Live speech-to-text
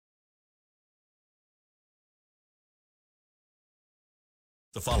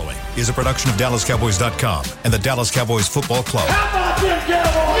The following is a production of DallasCowboys.com and the Dallas Cowboys Football Club. How about them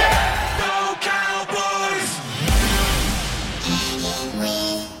Cowboys? Yeah! Go Cowboys!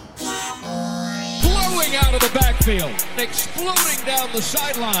 Blowing out of the backfield, exploding down the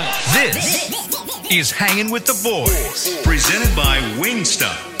sideline. This is Hangin' with the Boys, presented by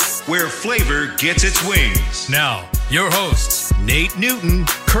Wingstop, where flavor gets its wings. Now, your hosts, Nate Newton,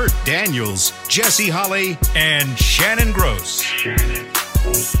 Kurt Daniels, Jesse Holley, and Shannon Gross.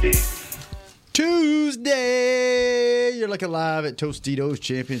 Tuesday, you're looking live at Tostitos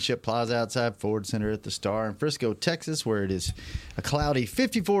Championship Plaza outside Ford Center at the Star in Frisco, Texas, where it is a cloudy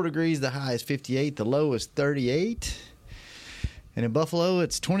 54 degrees. The high is 58, the low is 38. And in Buffalo,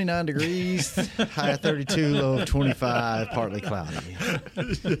 it's 29 degrees, high of 32, low of 25, partly cloudy.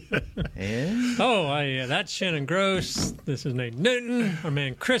 And yeah, that's Shannon Gross. This is Nate Newton. Our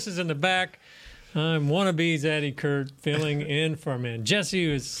man Chris is in the back. I'm wannabe's Eddie Kurt, filling in for our man Jesse,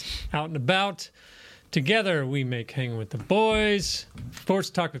 who's out and about. Together, we make Hanging with the Boys, sports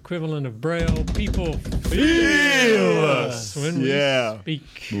talk equivalent of Braille. People feel us when we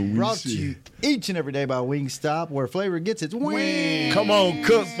speak. brought to you each and every day by Wingstop, where flavor gets its wings. Come on,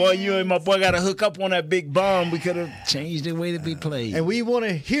 Cook, boy. You and my boy got to hook up on that big bomb. We could have changed the way to be played. And we want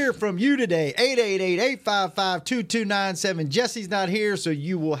to hear from you today. 888-855-2297. Jesse's not here, so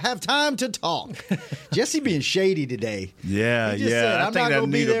you will have time to talk. Jesse being shady today. Yeah. Said, I I'm think not that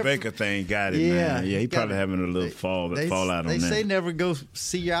gonna be Nita there Baker thing got it, man. Yeah, he probably having a little fallout on that. They say never go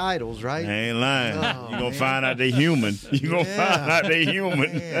see your idols, right? I ain't lying. Oh, You're going to find out they're human. You're going to find out they're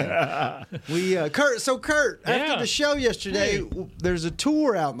human. Kurt, after the show yesterday, there's a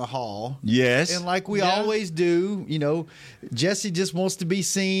tour out in the hall. Yes. And like we always do, Jesse just wants to be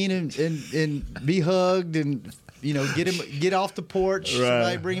seen and be hugged and, get off the porch. Right.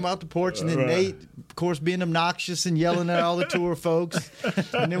 Somebody bring him out the porch. And then Nate, of course, being obnoxious and yelling at all the tour folks.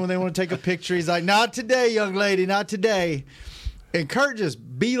 And then when they want to take a picture, he's like, "Not today, young lady, not today." And Kurt just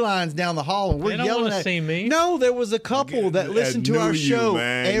beelines down the hall, and we're yelling at. See me. No, there was a couple that listened to our show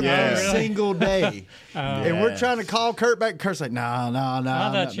every single day, and we're trying to call Kurt back. Kurt's like, "No." I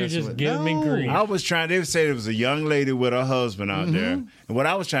thought you were just giving me grief. I was trying. They said it was a young lady with her husband out there, and what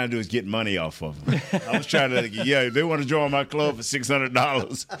I was trying to do is get money off of them. I was trying to, they want to join my club for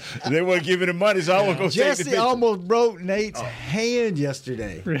 $600, and they weren't giving him money, so I was going to take the Jesse picture. almost broke Nate's hand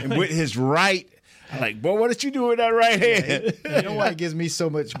yesterday. And with his right. I'm like, boy, what did you do with that right hand? You know why he gives me so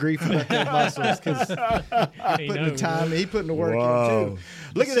much grief about those muscles? Because putting the time, he putting the work in too.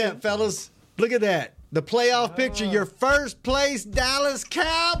 Look at that, fellas. Look at that. The playoff picture. Your first place, Dallas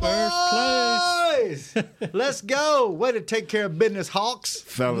Cowboys. First place. Let's go. Way to take care of business, Hawks.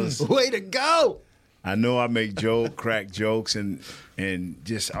 Fellas. Way to go. I know I make crack jokes, and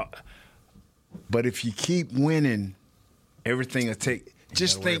just, but if you keep winning, everything will take.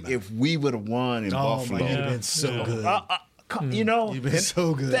 Just think if we would have won in Buffalo. You've been so good. You've been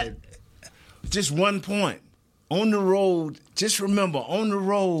so good. Just 1 point. On the road, just remember, on the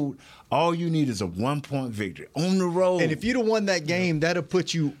road, all you need is a 1-point victory. On the road. And if you'd have won that game, that'd have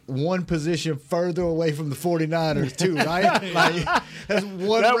put you one position further away from the 49ers, too, right? Like, that's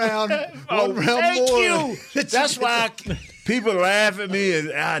one round more. Thank you. That's why people laugh at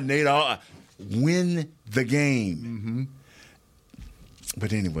me and, Nate, win the game. Mm-hmm.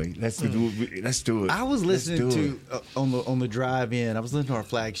 But anyway, let's do it. I was listening to on the drive in. I was listening to our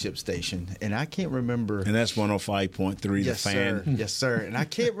flagship station, and I can't remember. And that's 105.3. The Fan. Sir. Yes, sir. And I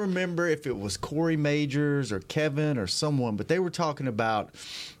can't remember if it was Corey Majors or Kevin or someone, but they were talking about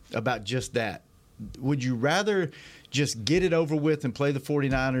just that. Would you rather just get it over with and play the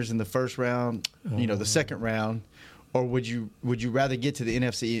 49ers in the first round, the second round, or would you rather get to the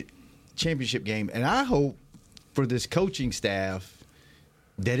NFC Championship game? And I hope for this coaching staff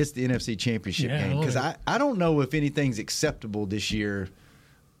that it's the NFC Championship game, because I don't know if anything's acceptable this year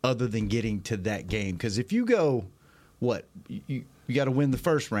other than getting to that game. Because if you go, you got to win the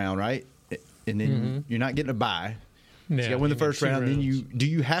first round, right? And then you're not getting a bye. So you got to win the first round. Then do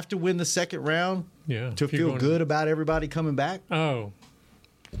you have to win the second round to feel good about everybody coming back? Oh,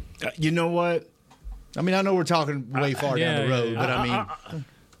 you know what? I mean, I know we're talking way far down the road, but I mean.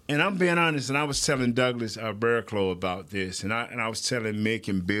 And I'm being honest, and I was telling Douglas Barraclough about this, and I was telling Mick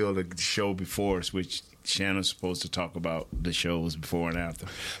and Bill the show before us, which Shannon's supposed to talk about the shows before and after.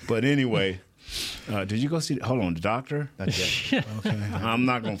 But anyway, did you go see? Hold on, the doctor? Not yet. Okay, I'm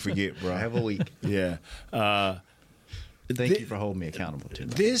not gonna forget, bro. I have a week. Yeah. Thank you for holding me accountable to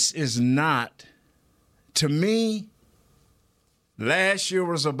that. This is not, to me. Last year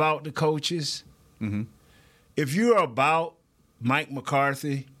was about the coaches. Mm-hmm. If you're about Mike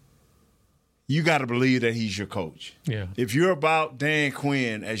McCarthy, you got to believe that he's your coach. Yeah. If you're about Dan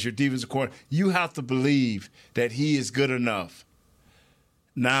Quinn as your defensive coordinator, you have to believe that he is good enough.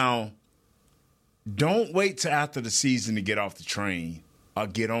 Now, don't wait till after the season to get off the train or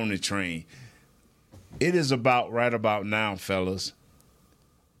get on the train. It is right about now, fellas.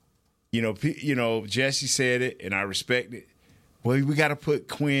 Jesse said it, and I respect it. Well, we got to put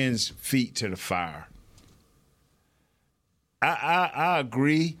Quinn's feet to the fire. I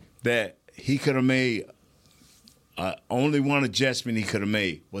agree that he could have made only one adjustment he could have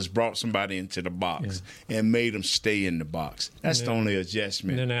made was brought somebody into the box and made them stay in the box. That's the only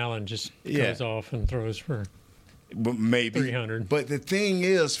adjustment. And then Allen just goes off and throws for maybe 300. But the thing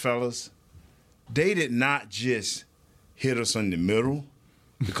is, fellas, they did not just hit us in the middle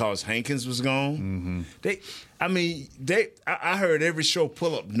because Hankins was gone. I heard every show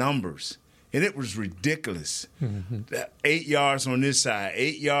pull up numbers. And it was ridiculous. 8 yards on this side,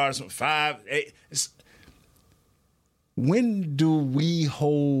 8 yards on 5, 8. When do we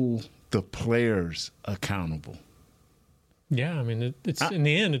hold the players accountable? Yeah, I mean, it's in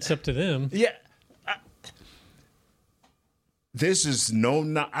the end, it's up to them. Yeah. This is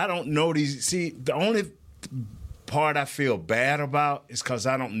I don't know these. See, the only part I feel bad about is because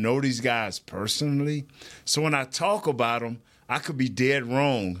I don't know these guys personally. So when I talk about them, I could be dead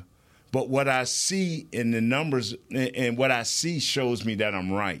wrong. But what I see in the numbers and what I see shows me that I'm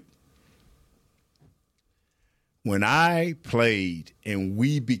right. When I played and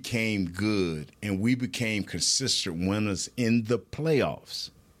we became good and we became consistent winners in the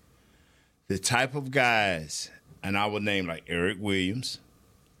playoffs, the type of guys, and I would name like Eric Williams,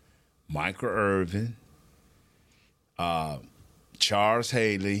 Michael Irvin, Charles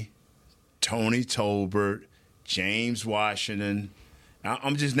Haley, Tony Tolbert, James Washington.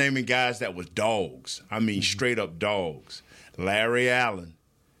 I'm just naming guys that were dogs. I mean, straight up dogs. Larry Allen.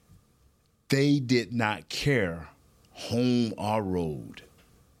 They did not care home or road.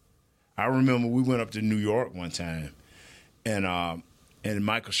 I remember we went up to New York one time, and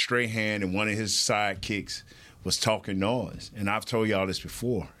Michael Strahan and one of his sidekicks was talking noise. And I've told y'all this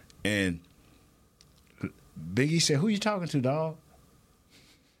before. And Big E said, "Who you talking to, dog?"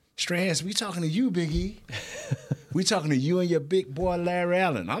 Strahan said, "We talking to you, Big E. We talking to you and your big boy Larry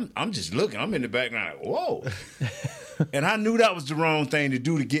Allen." I'm just looking. I'm in the background like, whoa. And I knew that was the wrong thing to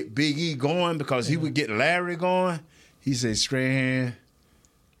do to get Big E going because he would get Larry going. He said, "Strahan,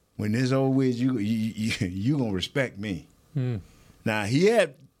 when this over with, you gonna respect me." Now, he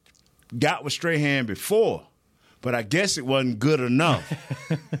had got with Strahan before, but I guess it wasn't good enough.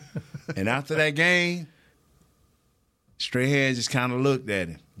 And after that game, Strahan just kind of looked at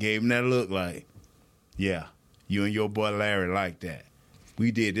him, gave him that look like, "Yeah, you and your boy Larry like that.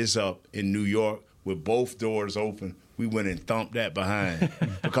 We did this up in New York with both doors open. We went and thumped that behind."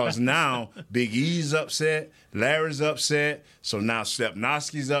 Because now Big E's upset, Larry's upset, so now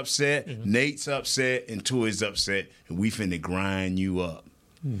Stepnoski's upset, Nate's upset, and Tui's upset, and we finna grind you up.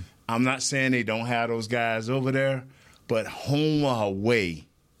 I'm not saying they don't have those guys over there, but home or away,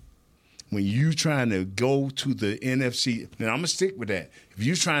 when you trying to go to the NFC, and I'm going to stick with that. If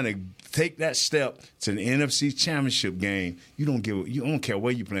you're trying to take that step to the NFC Championship game, you don't care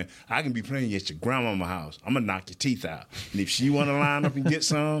where you playing. I can be playing at your grandmama's house. I'm going to knock your teeth out. And if she want to line up and get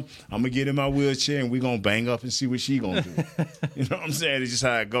some, I'm going to get in my wheelchair and we're going to bang up and see what she going to do. You know what I'm saying? It's just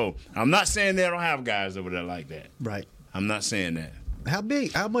how it go. I'm not saying they don't have guys over there like that. Right. I'm not saying that.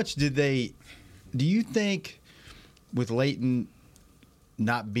 How much do you think with Leighton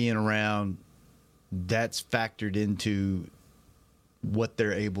not being around, that's factored into what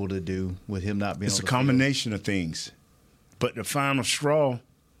they're able to do with him not being It's on a the combination of things. But the final straw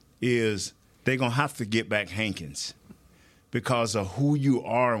is they're going to have to get back Hankins because of who you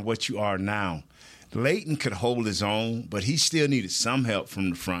are and what you are now. Leighton could hold his own, but he still needed some help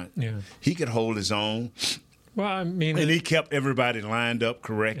from the front. Yeah. He could hold his own. Well, I mean, and he kept everybody lined up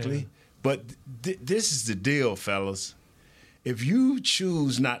correctly. Yeah. But this is the deal, fellas. If you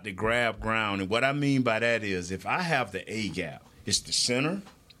choose not to grab ground, and what I mean by that is if I have the A gap, it's the center,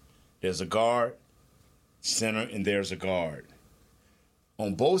 there's a guard, center, and there's a guard.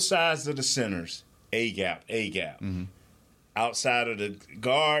 On both sides of the centers, A gap, A gap. Mm-hmm. Outside of the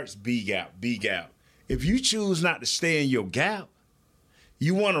guards, B gap, B gap. If you choose not to stay in your gap,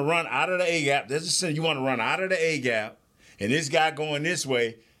 you want to run out of the A gap. There's a center. You want to run out of the A gap, and this guy going this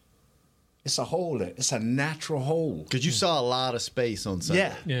way, it's a hole there. It's a natural hole. Because you saw a lot of space on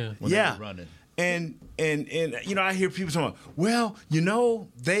Sunday. Yeah. When they were running. And you know, I hear people talking, well, you know,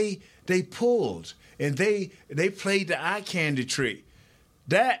 they pulled and they played the eye candy trick.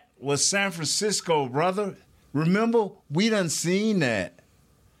 That was San Francisco, brother. Remember, we done seen that.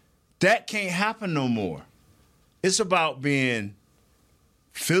 That can't happen no more. It's about being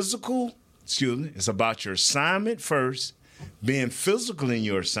physical. It's about your assignment first, being physical in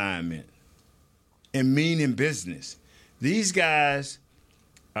your assignment, and meaning business. These guys,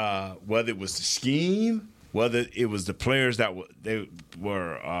 whether it was the scheme, whether it was the players that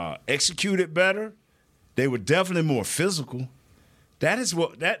were executed better, they were definitely more physical. That is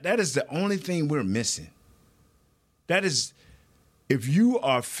the only thing we're missing. That is, if you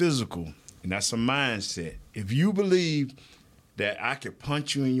are physical, and that's a mindset. If you believe that I could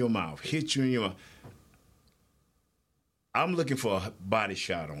punch you in your mouth, hit you in your mouth, I'm looking for a body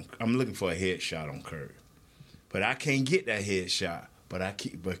shot I'm looking for a head shot on Kurt. But I can't get that head shot.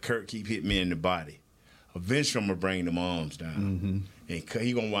 But Kurt keep hitting me in the body. Eventually, I'm gonna bring them arms down, and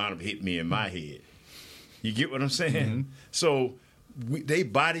he gonna wind up hitting me in my head. You get what I'm saying? Mm-hmm. So they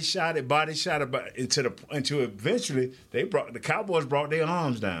body shot it until eventually the Cowboys brought their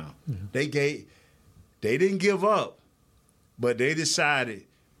arms down. Mm-hmm. They didn't give up, but they decided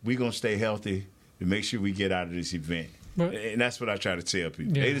we're gonna stay healthy to make sure we get out of this event. And that's what I try to tell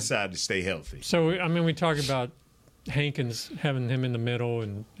people. Yeah. They decided to stay healthy. So I mean, we talk about Hankins having him in the middle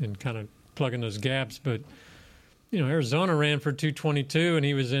and kind of plugging those gaps, but Arizona ran for 222 and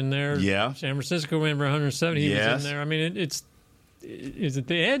he was in there. Yeah. San Francisco ran for 170. He was in there. I mean, is it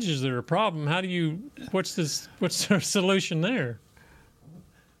the edges that are a problem? What's the solution there?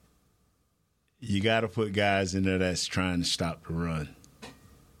 You got to put guys in there that's trying to stop the run.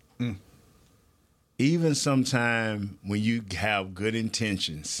 Mm. Even sometime when you have good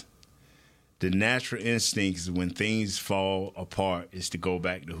intentions, the natural instincts when things fall apart is to go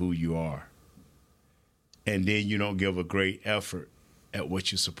back to who you are. And then you don't give a great effort at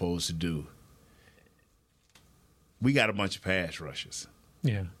what you're supposed to do. We got a bunch of pass rushers.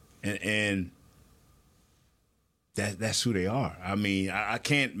 Yeah. And that's who they are. I mean, I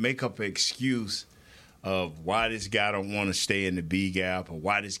can't make up an excuse of why this guy don't want to stay in the B gap or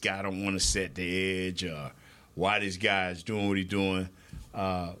why this guy don't want to set the edge or why this guy is doing what he's doing.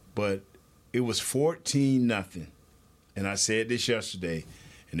 But it was 14-0. And I said this yesterday.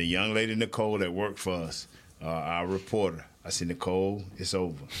 And the young lady, Nicole, that worked for us, our reporter, I said, Nicole, it's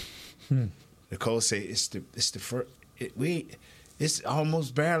over. Nicole said, it's the first. It's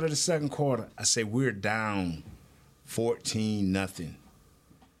almost barely the second quarter. I say, we're down 14-0.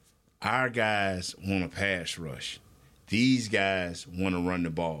 Our guys want to pass rush. These guys want to run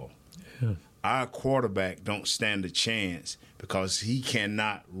the ball. Yeah. Our quarterback don't stand a chance because he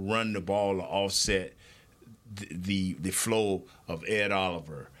cannot run the ball to offset the flow of Ed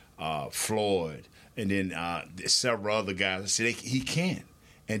Oliver, Floyd, and then several other guys. I said he can't.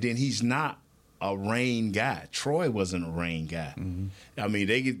 And then he's not a rain guy. Troy wasn't a rain guy. Mm-hmm. I mean,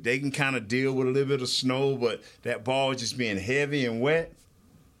 they can kind of deal with a little bit of snow, but that ball just being heavy and wet,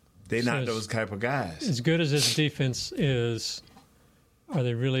 they're not those type of guys. As good as this defense is, are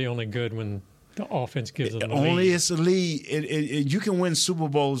they really only good when the offense gives them the lead? Only it's a lead. You can win Super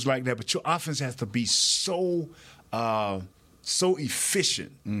Bowls like that, but your offense has to be so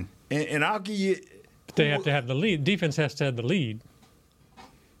efficient. Mm. And I'll give you. But they have to have the lead. Defense has to have the lead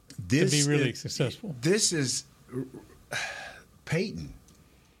to be really successful. This is Peyton,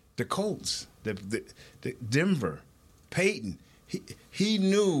 the Colts, the Denver, Peyton. He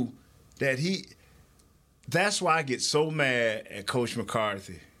knew that that's why I get so mad at Coach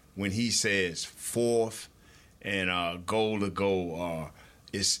McCarthy when he says fourth and goal to go.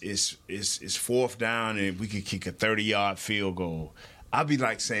 It's fourth down and we could kick a 30-yard field goal. I'd be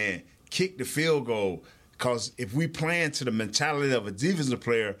like saying, kick the field goal. Because if we playing to the mentality of a defensive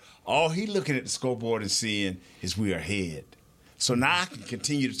player, all he looking at the scoreboard and seeing is we are ahead. So now I can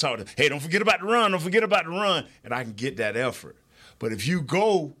continue to talk to, hey, don't forget about the run, and I can get that effort. But if you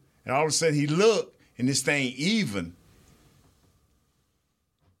go and all of a sudden he look and this thing even,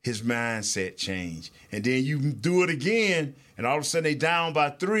 his mindset change. And then you do it again and all of a sudden they down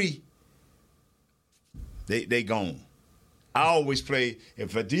by 3, they gone. I always play,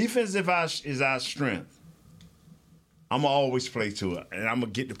 if a defense is our strength, I'm going to always play to it, and I'm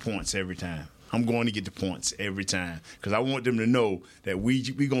going to get the points every time. I'm going to get the points every time because I want them to know that we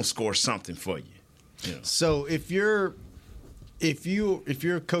going to score something for you. You know? So if you're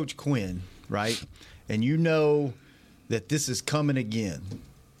Coach Quinn, right, and you know that this is coming again,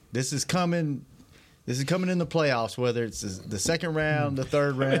 this is coming in the playoffs, whether it's the second round, the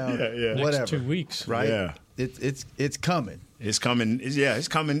third round, whatever. Next 2 weeks, right? Yeah, it's coming. It's coming. It's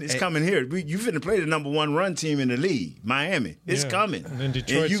coming here. You finna play the number 1 run team in the league, Miami. It's coming. And then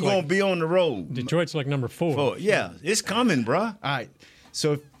Detroit's you're going to be on the road. Detroit's like number 4. Yeah, it's coming, bruh. All right.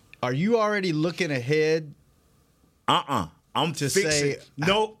 So are you already looking ahead? I'm to fixing. say,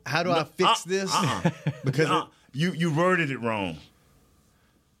 No. how do I fix this? Because you worded it wrong.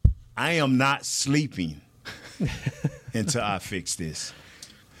 I am not sleeping until I fix this.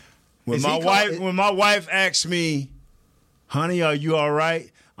 When my wife asks me, "Honey, are you all right?"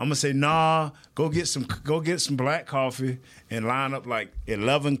 I'm gonna say, "Nah, go get some black coffee and line up like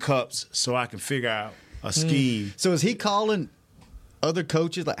 11 cups so I can figure out a scheme." So is he calling other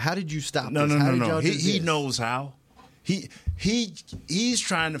coaches? Like, how did you stop No, this? no, How no, did no. y'all do He this? knows how. He's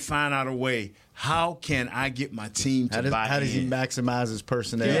trying to find out a way. How can I get my team to buy in? How does he maximize his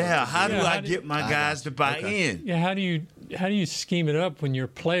personnel? Yeah, how do I get my guys to buy in? Yeah, how do you scheme it up when your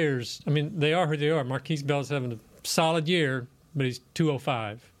players? I mean, they are who they are. Marquise Bell's having a solid year, but he's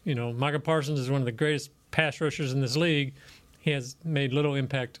 205. You know, Micah Parsons is one of the greatest pass rushers in this league. He has made little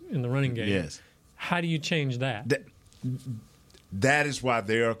impact in the running game. Yes. How do you change that? That is why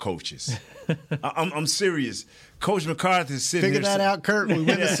there are coaches. I'm serious. Coach McCarthy is sitting Figure there. that out, Kurt. We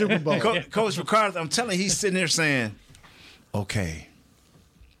win the Super Bowl. Coach McCarthy, I'm telling you, he's sitting there saying, okay,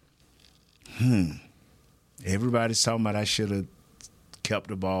 everybody's talking about I should have kept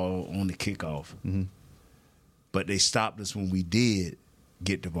the ball on the kickoff. Mm-hmm. But they stopped us when we did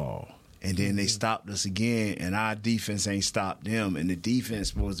get the ball. And then they stopped us again, and our defense ain't stopped them. And the defense is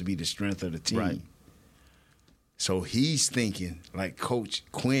supposed to be the strength of the team. Right. So he's thinking, like Coach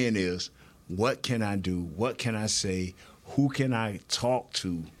Quinn is, what can I do? What can I say? Who can I talk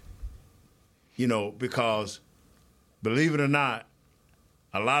to? You know, because believe it or not,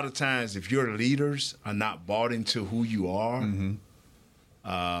 a lot of times if your leaders are not bought into who you are,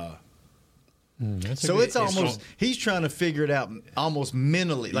 he's trying to figure it out almost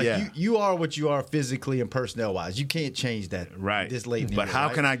mentally. Like you are what you are physically and personnel wise. You can't change that this late in the But year, how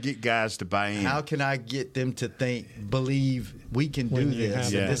right? can I get guys to buy in? How can I get them to believe we can do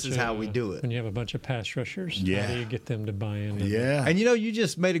this, and this is how we do it? When you have a bunch of pass rushers, how do you get them to buy in? Yeah. And you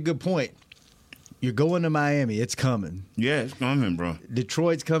just made a good point. You're going to Miami. It's coming. Yeah, it's coming, bro.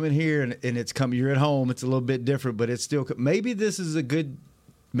 Detroit's coming here, and it's coming. You're at home. It's a little bit different, but it's still. Maybe this is a good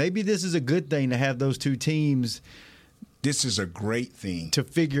thing to have those two teams. This is a great thing to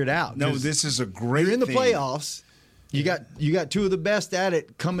figure it out. No, this is a great. You're in the thing. playoffs. You got two of the best at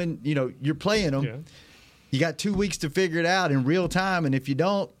it coming. You're playing them. Yeah. You got 2 weeks to figure it out in real time, and if you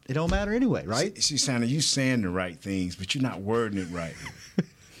don't, it don't matter anyway, right? See, Santa, you saying the right things, but you're not wording it right.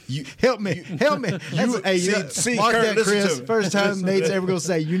 Help me. Mark Kurt, that, Chris. First time Nate's ever going to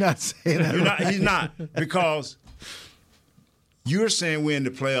say, you're not saying that right. He's not, because you're saying we're in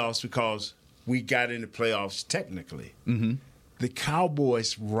the playoffs because we got in the playoffs technically. Mm-hmm. The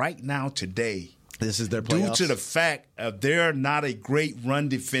Cowboys right now today, this is their playoffs. Due to the fact of they're not a great run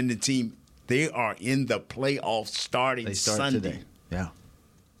defending team, they are in the playoffs starting they start Sunday. Today. Yeah.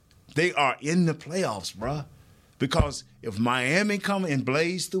 They are in the playoffs, bruh. Because if Miami come and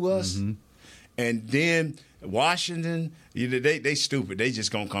blaze through us, and then Washington, they stupid. They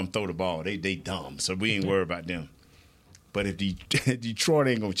just going to come throw the ball. They dumb, so we ain't worried about them. But if Detroit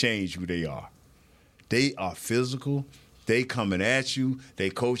ain't going to change who they are. They are physical. They coming at you.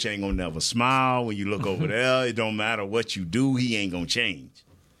 They coach ain't going to never smile when you look over there. It don't matter what you do. He ain't going to change.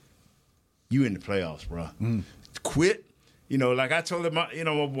 You in the playoffs, bro. Quit. Like I told him, my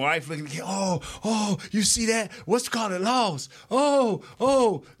wife looking at me, oh, you see that? What's called a loss?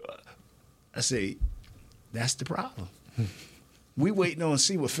 Oh. I say, that's the problem. We waiting on to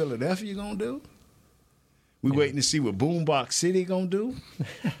see what Philadelphia going to do. We waiting to see what Boombox City going to do.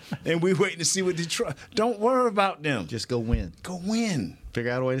 And we waiting to see what Detroit. Don't worry about them. Just go win. Go win.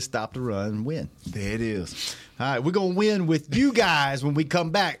 Figure out a way to stop the run and win. There it is. All right, we're going to win with you guys when we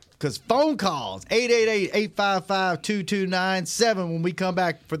come back. Because phone calls, 888-855-2297 when we come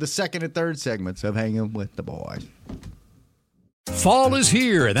back for the second and third segments of Hangin' with the Boys. Fall is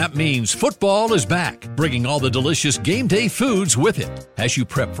here, and that means football is back, bringing all the delicious game day foods with it. As you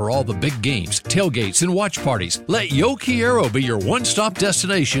prep for all the big games, tailgates, and watch parties, let Yo Quiero be your one-stop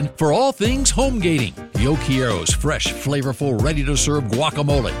destination for all things home gating. Yo Quiero's fresh, flavorful, ready-to-serve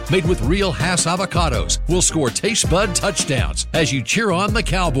guacamole made with real Hass avocados will score taste bud touchdowns as you cheer on the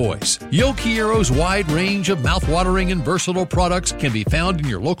Cowboys. Yo Quiero's wide range of mouthwatering and versatile products can be found in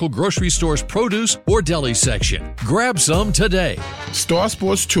your local grocery store's produce or deli section. Grab some today. Star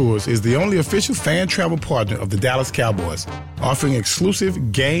Sports Tours is the only official fan travel partner of the Dallas Cowboys, offering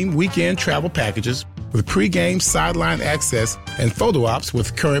exclusive game weekend travel packages with pre-game sideline access and photo ops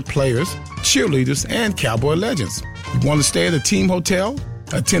with current players, cheerleaders, and Cowboy legends. You want to stay at a team hotel,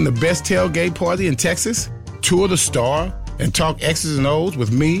 attend the best tailgate party in Texas, tour the Star, and talk X's and O's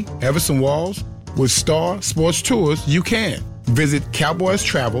with me, Everson Walls? With Star Sports Tours, you can. Visit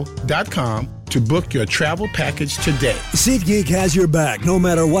cowboystravel.com to book your travel package today. SeatGeek has your back no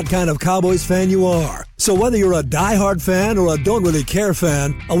matter what kind of Cowboys fan you are. So whether you're a diehard fan or a don't really care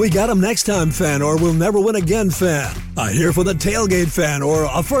fan, a we got 'em next time fan or we'll never win again fan, a here for the tailgate fan or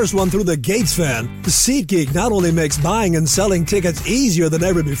a first one through the gates fan, SeatGeek not only makes buying and selling tickets easier than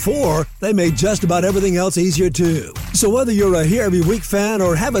ever before, they make just about everything else easier too. So whether you're a here every week fan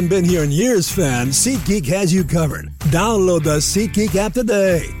or haven't been here in years fan, SeatGeek has you covered. Download the SeatGeek app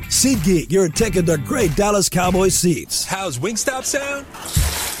today. SeatGeek, your ticket to great Dallas Cowboys seats. How's Wingstop sound?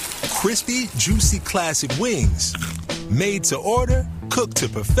 Crispy, juicy classic wings. Made to order, cooked to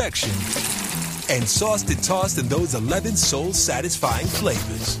perfection. And sauced and tossed in those 11 soul-satisfying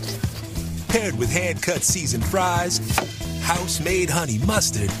flavors. Paired with hand-cut seasoned fries, house-made honey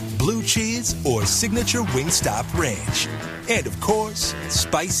mustard, blue cheese, or signature Wingstop ranch. And, of course,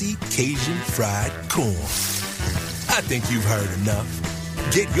 spicy Cajun fried corn. I think you've heard enough.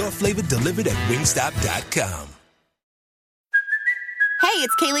 Get your flavor delivered at Wingstop.com. Hey,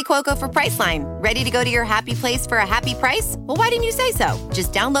 it's Kaylee Cuoco for Priceline. Ready to go to your happy place for a happy price? Well, why didn't you say so?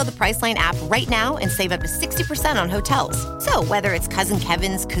 Just download the Priceline app right now and save up to 60% on hotels. So whether it's Cousin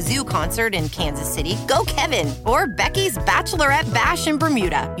Kevin's Kazoo Concert in Kansas City, go Kevin, or Becky's Bachelorette Bash in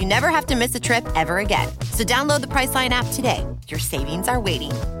Bermuda, you never have to miss a trip ever again. So download the Priceline app today. Your savings are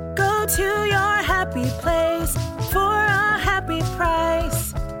waiting. Go to your happy place for a happy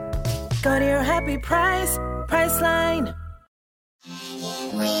price. Go to your happy price, Priceline.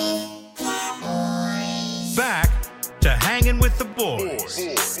 Back to Hanging with the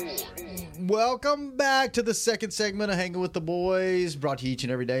Boys. Welcome back to the second segment of Hanging with the Boys, brought to you each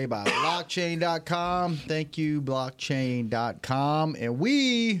and every day by blockchain.com. Thank you, blockchain.com. And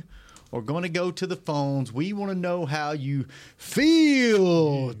we are going to go to the phones. We want to know how you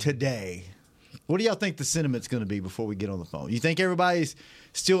feel today. What do y'all think the sentiment's going to be before we get on the phone? You think everybody's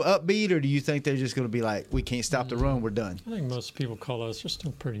still upbeat, or do you think they're just going to be like, we can't stop the run, we're done? I think most people call us are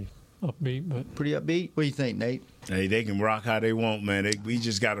still pretty upbeat. But pretty upbeat? What do you think, Nate? Hey, they can rock how they want, man. We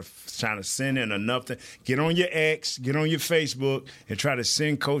just got to try to send in enough. Get on your X, get on your Facebook, and try to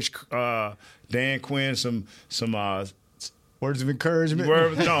send Coach Dan Quinn some words of encouragement.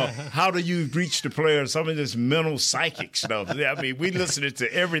 No, how do you reach the player? Some of this mental psychic stuff. I mean, we listening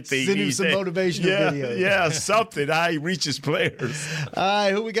to everything. Send him some motivational videos. Yeah, something. How he reaches players. All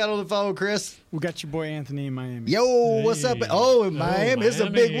right, who we got on the phone, Chris? We got your boy Anthony in Miami. Yo, what's up? Oh, in Miami. It's a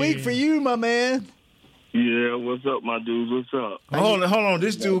big week for you, my man. Yeah, what's up, my dudes? What's up? Hold on.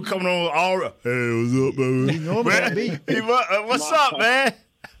 This dude coming on all right. Hey, what's up, baby? What's up, man?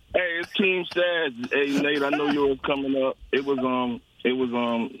 Hey, it's Team Stats. Hey, Nate, I know yours coming up. It was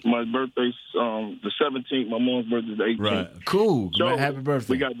my birthday's the 17th. My mom's birthday's the 18th. Right. Cool. So, man, happy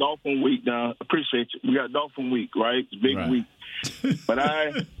birthday. We got Dolphin Week now. Appreciate you. We got Dolphin Week, right? It's a big week. But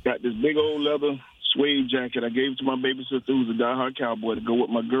I got this big old leather suede jacket. I gave it to my baby sister, who's a diehard Cowboy, to go with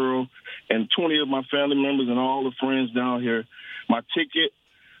my girl and 20 of my family members and all the friends down here. My ticket,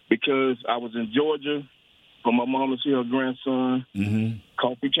 because I was in Georgia for my mom to see her grandson,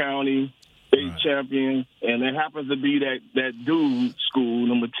 Coffee County, state champion, and it happens to be that dude school,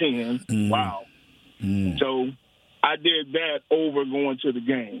 number 10. Wow. So I did that over going to the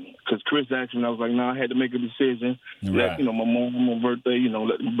game because Chris asked me, and I was like, no, I had to make a decision. Let, my mom, my birthday,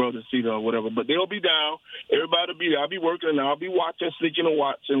 let my brother see her or whatever. But they'll be down. Everybody will be there. I'll be working, and I'll be watching, sneaking and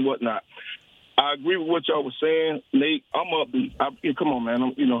watch and whatnot. I agree with what y'all was saying, Nate. I'm upbeat. Come on,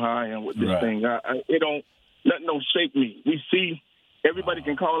 man. You know how I am with this thing. Nothing don't shake me. We see everybody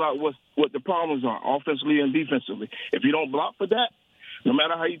can call out what the problems are, offensively and defensively. If you don't block for that, no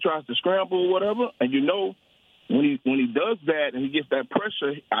matter how he tries to scramble or whatever, and when he does that and he gets that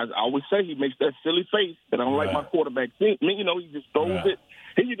pressure, I always say he makes that silly face that I don't like my quarterback. He just throws it.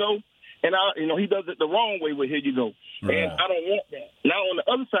 Here you go. And he does it the wrong way with here you go. And I don't want that. Now on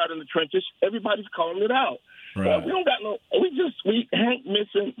the other side of the trenches, everybody's calling it out. We don't got Hank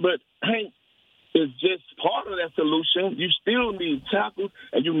missing, but Hank is just part of that solution. You still need tackles,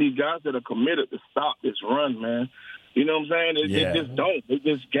 and you need guys that are committed to stop this run, man. You know what I'm saying? They just don't. They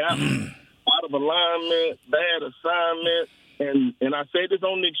just got out of alignment, bad assignment. And I say this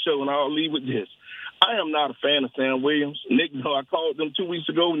on Nick's show, and I'll leave with this. I am not a fan of Sam Williams. Nick, I called them 2 weeks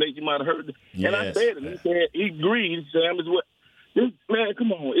ago. Nick, you might have heard it. And I said it. He said he agreed. Sam is what this man.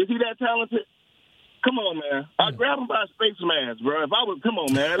 Come on, is he that talented? Come on, man. I'd grab him by his face mask, bro. If I was, come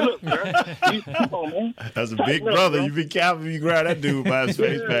on, man. Look, bro. Come on, man. That's a big brother. You be careful if you grab that dude by his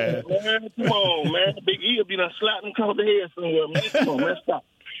face mask. Man, come on, man. Big E will be done slapping him across the head somewhere, man. Come on, man. Stop.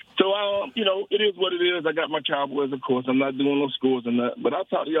 So, it is what it is. I got my Cowboys, of course. I'm not doing no scores and that. But I'll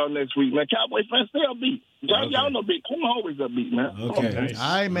talk to y'all next week, man. Cowboys fans, stay upbeat. Y'all know big. I'm always upbeat, man. Okay. Nice.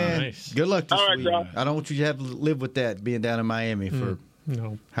 All right, man. Nice. Good luck this week. y'all. I don't want you to have to live with that being down in Miami for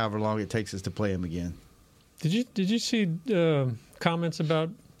No. however long it takes us to play them again. Did you see comments about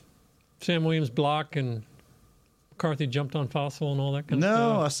Sam Williams' block and McCarthy jumped on Fossil and all that kind of stuff?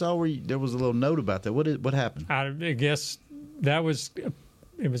 No, I saw where there was a little note about that. What happened? I guess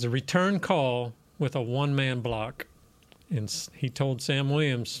it was a return call with a one-man block, and he told Sam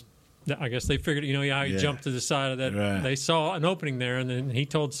Williams. I guess they figured, how he jumped to the side of that. Right. They saw an opening there, and then he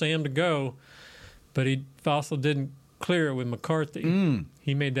told Sam to go, but Fossil didn't clear it with McCarthy.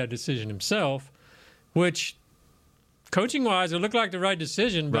 He made that decision himself, which coaching-wise, it looked like the right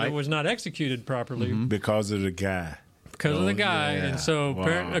decision, but it was not executed properly. Because of the guy. Because of the guy. yeah. And so,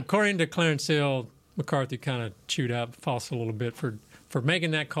 Wow. according to Clarence Hill, McCarthy kind of chewed out Fossil a little bit for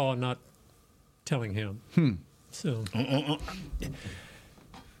making that call and not telling him. So,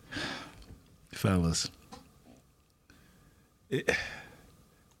 Fellas,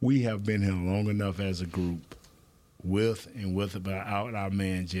 we have been here long enough as a group with about our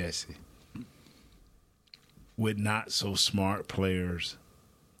man Jesse, with not so smart players,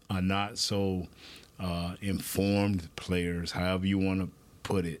 or not so informed players, however you want to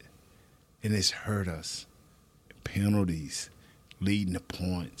put it, and it's hurt us. Penalties, leading to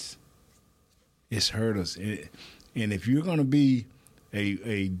points, it's hurt us. And if you're going to be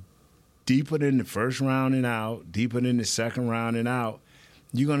a deeper than the first round and out, deeper than the second round and out,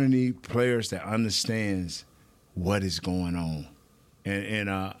 you're going to need players that understands what is going on. And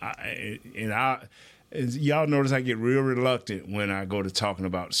y'all notice I get real reluctant when I go to talking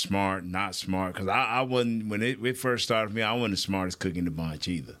about smart, not smart, because I wasn't, when it first started for me, I wasn't the smartest cook in the bunch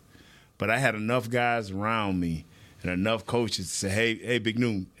either. But I had enough guys around me and enough coaches to say, hey, Big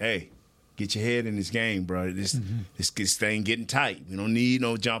Noon, hey, get your head in this game, bro. This thing getting tight. We don't need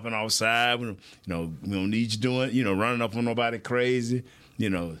no jumping outside. We don't need you doing, running up on nobody crazy.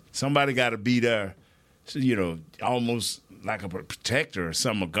 Somebody got to be there, almost like a protector or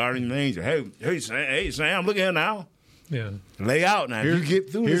something, a guardian angel. Hey, Sam, look here now. Yeah. Lay out now. If you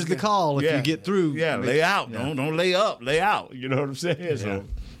get through Here's the call if you get through. Yeah, lay out. Yeah. Don't lay up. Lay out. You know what I'm saying? Yeah. So,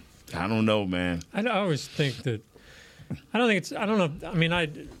 I don't know, man. I always think that I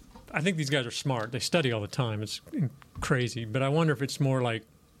think these guys are smart. They study all the time. It's crazy. But I wonder if it's more like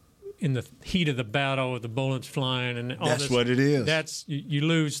in the heat of the battle with the bullets flying and all That's this. what it is. That's you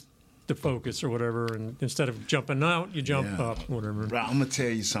lose the focus or whatever, and instead of jumping out, you jump up, whatever. Bro, I'm gonna tell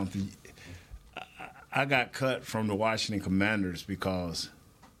you something. I got cut from the Washington Commanders because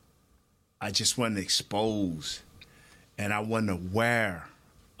I just wasn't exposed, and I wasn't aware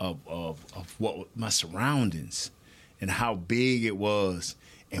of what my surroundings and how big it was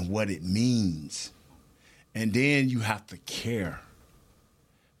and what it means. And then you have to care.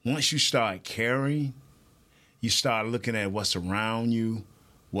 Once you start caring, you start looking at what's around you,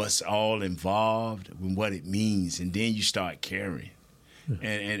 what's all involved, and what it means, and then you start caring.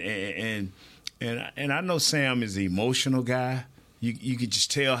 And I know Sam is an emotional guy. You can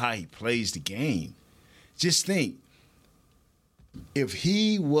just tell how he plays the game. Just think, if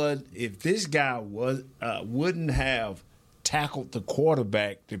this guy wouldn't have tackled the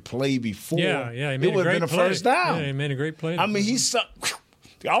quarterback to play before, it would have been a first down. Yeah, he made a great play. I mean,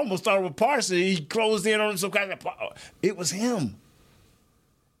 I almost thought it was Parsons. He closed in on him. It was him.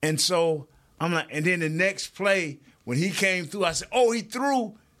 And so I'm like, and then the next play, when he came through, I said, oh, he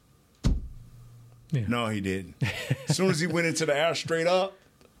threw. Yeah. No, he didn't. As soon as he went into the air straight up,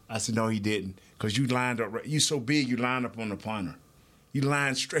 I said, no, he didn't. Because you lined up, you so big, you lined up on the punter. You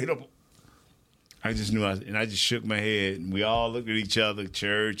lined straight up. I just knew, I just shook my head, and we all looked at each other,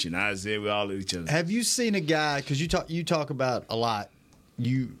 Church and Isaiah, we all looked at each other. Have you seen a guy, because you talk about a lot,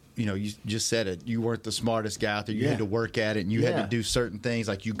 you just said it, you weren't the smartest guy out there, you had to work at it, and you had to do certain things,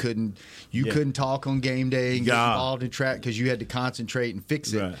 like you couldn't talk on game day and get involved in track because you had to concentrate and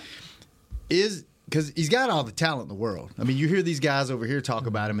fix it. Right. Because he's got all the talent in the world. I mean, you hear these guys over here talk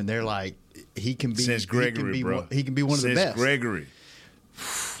about him, and they're like, he can be Since Gregory, bro. He can be one of the best. Gregory.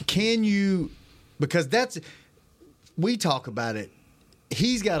 Can you, because we talk about it,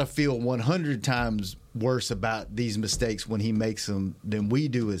 he's got to feel 100 times worse about these mistakes when he makes them than we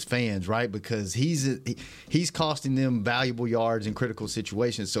do as fans, right? Because he's costing them valuable yards in critical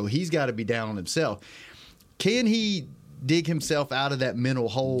situations, so he's got to be down on himself. Can he dig himself out of that mental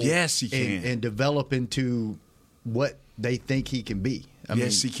hole? Yes, he can. And develop into what they think he can be?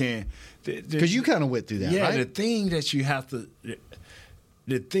 Yes, he can. Because you kind of went through that, right? The thing that you have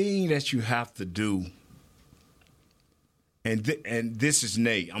to do and this is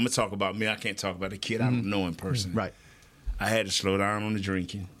Nate. I'm going to talk about me. I can't talk about the kid I don't know in person. Right. I had to slow down on the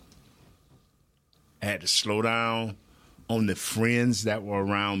drinking. I had to slow down on the friends that were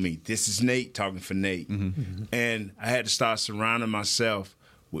around me. This is Nate talking for Nate. And I had to start surrounding myself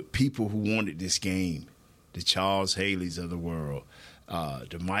with people who wanted this game. The Charles Haley's of the world,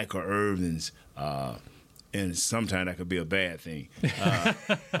 the Michael Irvins, and sometimes that could be a bad thing.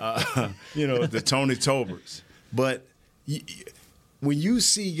 The Tony Tolberts. But when you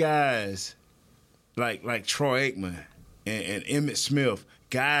see guys like Troy Aikman and Emmitt Smith,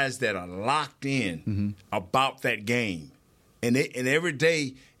 guys that are locked in about that game, and every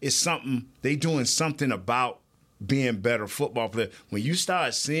day is something, they doing something about being better football players. When you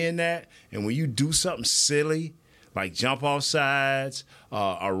start seeing that, and when you do something silly, like jump off sides,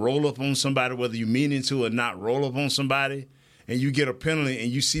 or roll up on somebody, whether you meaning to or not, roll up on somebody, and you get a penalty,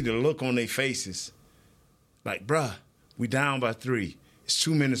 and you see the look on their faces, like, bruh, we down by 3. It's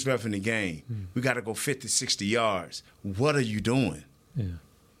 2 minutes left in the game. We got to go 50, 60 yards. What are you doing? Yeah.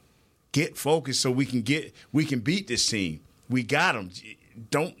 Get focused so we can beat this team. We got them.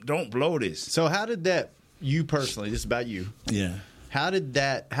 Don't blow this. So how did that, you personally, this is about you. Yeah. How did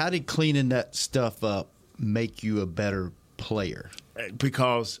cleaning that stuff up make you a better player?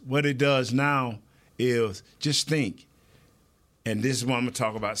 Because what it does now is just think, and this is what I'm going to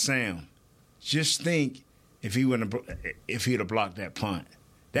talk about Sam. Just think if he'd have blocked that punt.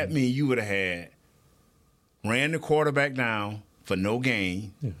 That means you would have ran the quarterback down for no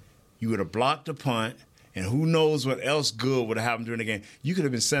gain. Yeah. You would have blocked the punt, and who knows what else good would have happened during the game. You could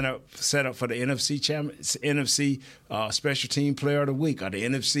have been set up for the NFC Special Team Player of the Week or the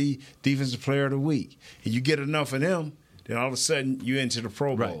NFC Defensive Player of the Week. And you get enough of them, then all of a sudden you're into the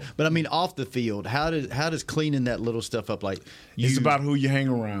Pro Bowl. Right. But I mean, off the field, how does cleaning that little stuff up, like it's about who you hang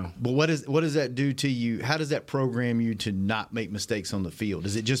around. But what does that do to you? How does that program you to not make mistakes on the field?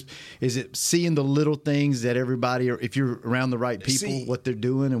 Is it seeing the little things that everybody, or if you're around the right people, what they're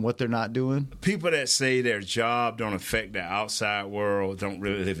doing and what they're not doing? People that say their job don't affect the outside world don't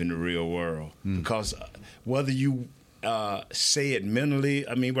really live in the real world. Because whether you say it mentally,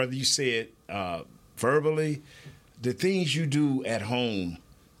 whether you say it verbally, the things you do at home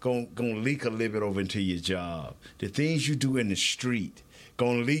gonna leak a little bit over into your job. The things you do in the street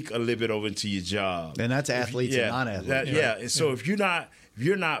gonna leak a little bit over into your job. And that's athletes and non-athletes. And so if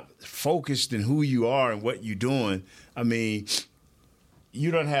you're not focused in who you are and what you're doing,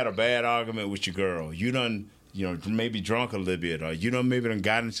 you done had a bad argument with your girl. You done maybe drunk a little bit, or you done maybe done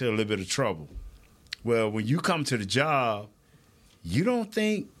got into a little bit of trouble. Well, when you come to the job, you don't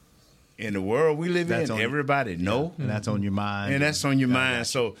think, in the world we live in, everybody know. And that's on your mind. And that's on your mind.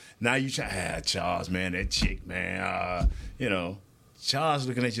 So now you try, Charles, man, that chick, man. Charles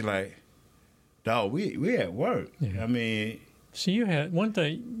looking at you like, dog, we at work. Yeah. So you had one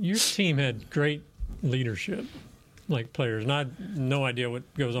thing, your team had great leadership, like players. And I had no idea what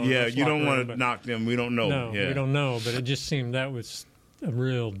goes on. Yeah, you don't want to knock them. We don't know. No, we don't know. But it just seemed that was a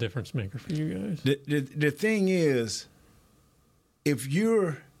real difference maker for you guys. The thing is, if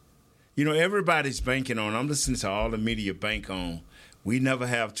you're, everybody's banking on, I'm listening to all the media bank on, we never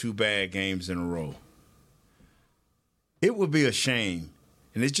have 2 bad games in a row. It would be a shame,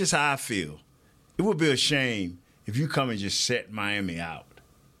 and it's just how I feel. It would be a shame if you come and just set Miami out.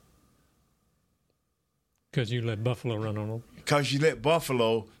 Because you let Buffalo run on them. Because you let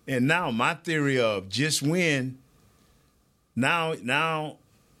Buffalo, and now my theory of just win, now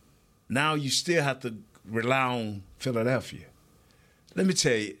you still have to rely on Philadelphia. Let me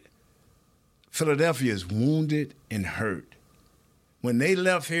tell you, Philadelphia is wounded and hurt. When they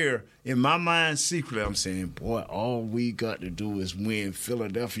left here, in my mind secretly, I'm saying, boy, all we got to do is win.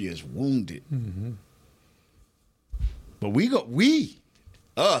 Philadelphia is wounded. Mm-hmm. But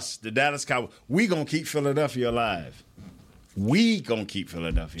us, the Dallas Cowboys, we going to keep Philadelphia alive. We going to keep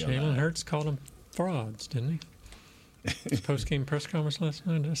Philadelphia alive. Jalen Hurts called them frauds, didn't he? His post-game press conference last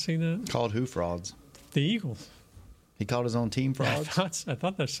night, did I see that? Called who frauds? The Eagles. He called his own team frauds? I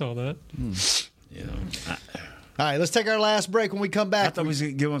thought I saw that. All right, let's take our last break. When we come back, I thought we was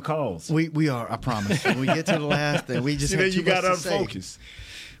giving calls. We are, I promise. When we get to the last thing, we just had too much to say.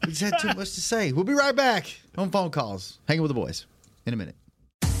 We just had too much to say. We'll be right back on phone calls. Hanging with the boys in a minute.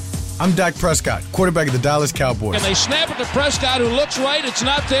 I'm Dak Prescott, quarterback of the Dallas Cowboys. And they snap it to Prescott, who looks right. It's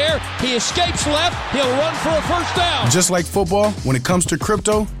not there. He escapes left. He'll run for a first down. Just like football, when it comes to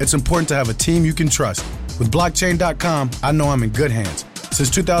crypto, it's important to have a team you can trust. With Blockchain.com, I know I'm in good hands.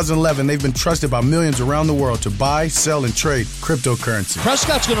 Since 2011, they've been trusted by millions around the world to buy, sell, and trade cryptocurrency.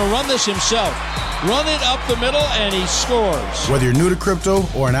 Prescott's going to run this himself. Run it up the middle, and he scores. Whether you're new to crypto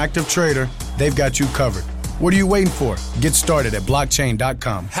or an active trader, they've got you covered. What are you waiting for? Get started at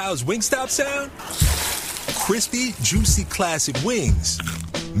blockchain.com. How's Wingstop sound? Crispy, juicy, classic wings.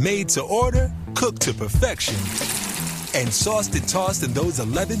 Made to order, cooked to perfection. And sauced and tossed in those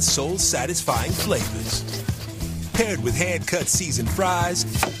 11 soul-satisfying flavors. Paired with hand-cut seasoned fries,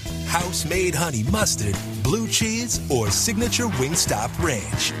 house-made honey mustard, blue cheese, or signature Wingstop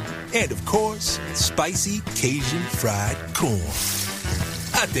ranch. And, of course, spicy Cajun fried corn.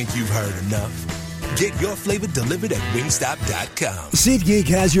 I think you've heard enough. Get your flavor delivered at Wingstop.com. SeatGeek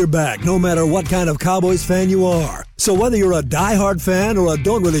has your back no matter what kind of Cowboys fan you are. So whether you're a diehard fan or a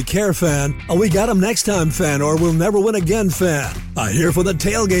don't really care fan, a we got 'em next time fan or we'll never win again fan, a here for the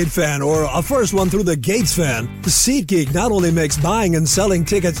tailgate fan or a first one through the gates fan, SeatGeek not only makes buying and selling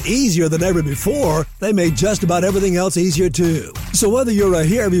tickets easier than ever before, they made just about everything else easier too. So whether you're a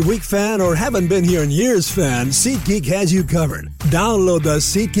here every week fan or haven't been here in years fan, SeatGeek has you covered. Download the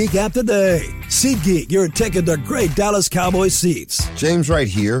SeatGeek app today. SeatGeek, your ticket to great Dallas Cowboys seats. James Wright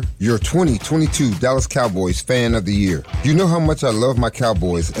here, your 2022 Dallas Cowboys Fan of the Year. You know how much I love my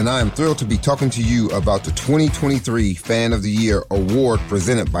Cowboys, and I am thrilled to be talking to you about the 2023 Fan of the Year award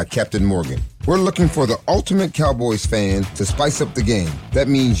presented by Captain Morgan. We're looking for the ultimate Cowboys fan to spice up the game. That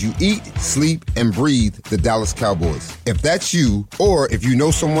means you eat, sleep, and breathe the Dallas Cowboys. If that's you, or if you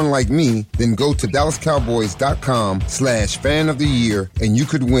know someone like me, then go to DallasCowboys.com/fan of the year, and you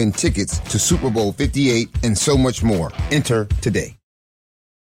could win tickets to Super Bowl 58 and so much more. Enter today.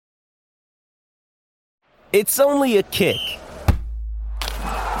 It's only a kick,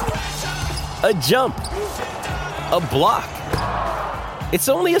 a jump, a block. It's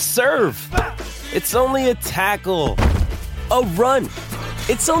only a serve. It's only a tackle, a run.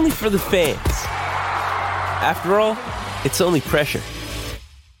 It's only for the fans. After all, it's only pressure.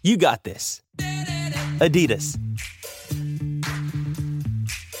 You got this. Adidas.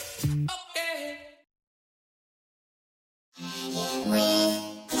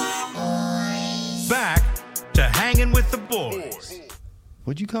 Back to Hanging with the Boys.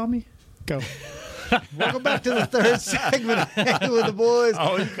 What'd you call me? Go. Welcome back to the third segment of Hanging with the Boys.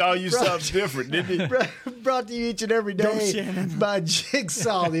 Oh, he called you something different, didn't he? Brought to you each and every day by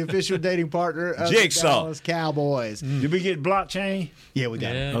Jigsaw, the official dating partner of the Dallas Cowboys. Did we get blockchain? Yeah, we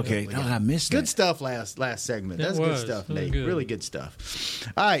got it. Okay, I missed good that. stuff last segment. That's good stuff, Nate. Good. Really good stuff.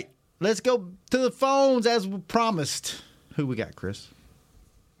 All right, let's go to the phones as we promised. Who we got, Chris?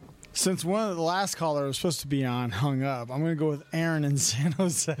 Since one of the last caller was supposed to be on hung up, I'm going to go with Aaron in San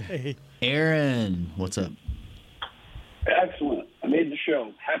Jose. Aaron, what's up? Excellent. I made the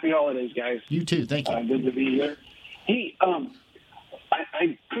show. Happy holidays, guys. You too. Thank you. Good to be here. Hey,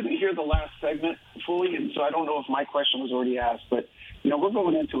 I couldn't hear the last segment fully, and so I don't know if my question was already asked. But, we're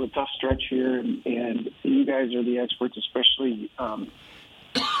going into a tough stretch here, and you guys are the experts, especially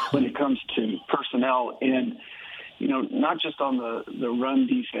when it comes to personnel. And, not just on the run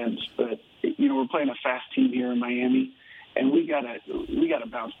defense, but, we're playing a fast team here in Miami. And we gotta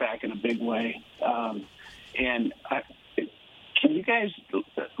bounce back in a big way. Can you guys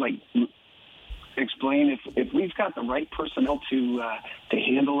explain if we've got the right personnel to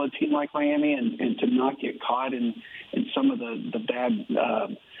handle a team like Miami and to not get caught in some of the bad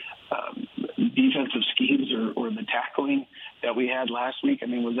defensive schemes or the tackling that we had last week? I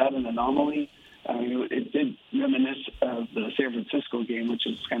mean, was that an anomaly? I mean, it did reminisce of the San Francisco game, which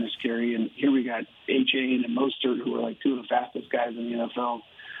is kind of scary. And here we got A.J. and Mostert, who are like two of the fastest guys in the NFL.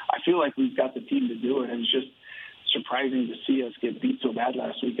 I feel like we've got the team to do it. It was just surprising to see us get beat so bad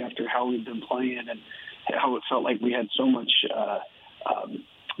last week after how we've been playing and how it felt like we had so much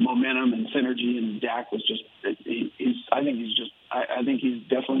momentum and synergy. And Dak was just I think he's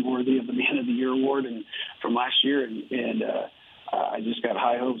definitely worthy of the Man of the Year award and from last year. And I just got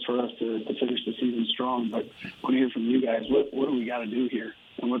high hopes for us to finish the season strong. But I want to hear from you guys. What do we got to do here,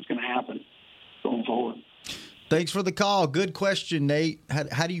 and what's going to happen going forward? Thanks for the call. Good question, Nate.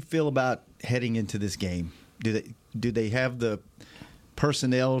 How do you feel about heading into this game? Do they have the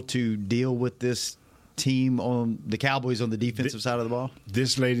personnel to deal with this team on the Cowboys on the defensive side of the ball?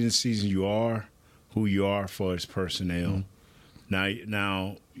 This late in the season, you are who you are for its personnel. Mm-hmm.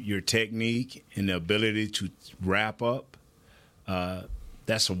 Now your technique and the ability to wrap up.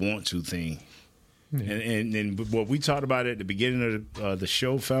 That's a want-to thing. Yeah. And what we talked about at the beginning of the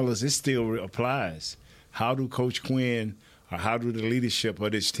show, fellas, it still applies. How do Coach Quinn or how do the leadership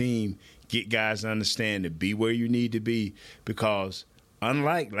of this team get guys to understand to be where you need to be? Because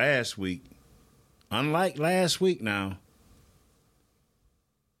unlike last week now,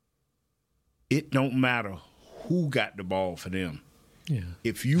 it don't matter who got the ball for them. Yeah.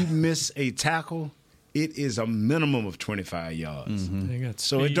 If you miss a tackle, it is a minimum of 25 yards. Mm-hmm.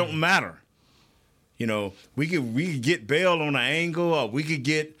 So it don't matter. You know, we could get Bell on an angle, or we could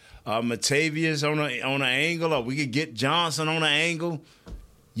get Matavius on an angle, or we could get Johnson on an angle.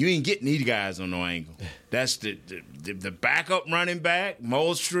 You ain't getting these guys on no angle. That's the backup running back,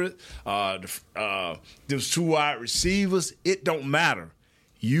 Molstrid, those 2 wide receivers. It don't matter.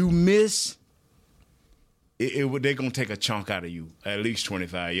 You miss, they're going to take a chunk out of you, at least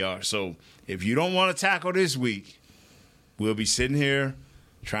 25 yards. So if you don't want to tackle this week, we'll be sitting here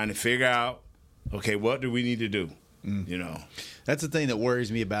trying to figure out, okay, what do we need to do? You know, that's the thing that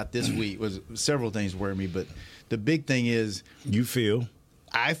worries me about this week. Was several things worry me, but the big thing is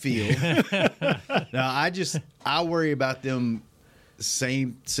I feel. Now, I worry about them.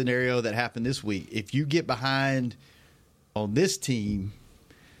 Same scenario that happened this week. If you get behind on this team,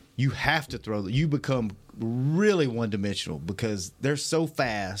 you have to throw. You become really one-dimensional because they're so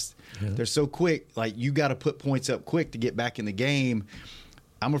fast. Yeah. They're so quick. Like, you got to put points up quick to get back in the game.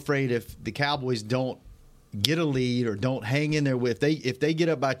 I'm afraid if the Cowboys don't get a lead or don't hang in there with, if they get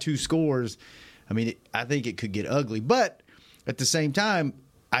up by 2 scores, I mean, I think it could get ugly. But at the same time,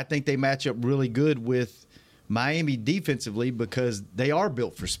 I think they match up really good with Miami defensively because they are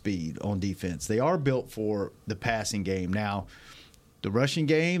built for speed on defense. They are built for the passing game. Now, the rushing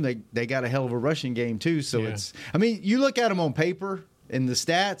game, they got a hell of a rushing game too. So it's, I mean, you look at them on paper and the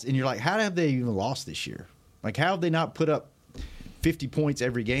stats, and you're like, how have they even lost this year? Like, how have they not put up 50 points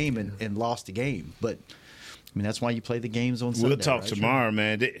every game and lost a game? But I mean, that's why you play the games on Sunday. We'll talk tomorrow,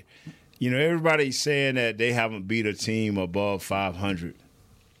 man. Everybody's saying that they haven't beat a team above 500.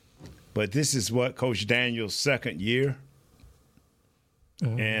 But this is what Coach Daniels' second year.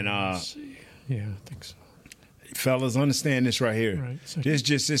 And let's see. Yeah, I think so. Fellas, understand this right here. Right, this is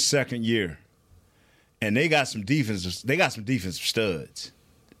just his second year. And they got some defensive studs.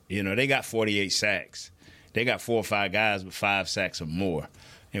 You know, they got 48 sacks. They got 4 or 5 guys with 5 sacks or more.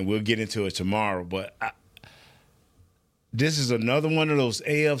 And we'll get into it tomorrow. But this is another one of those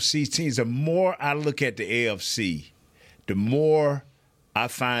AFC teams. The more I look at the AFC, the more I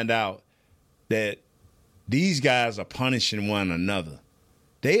find out that these guys are punishing one another.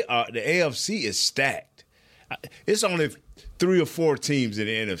 The AFC is stacked. It's only 3 or 4 teams in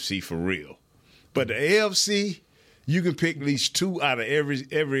the NFC for real. But the AFC, you can pick at least 2 out of every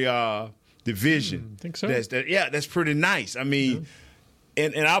division. Think so? That's pretty nice. I mean,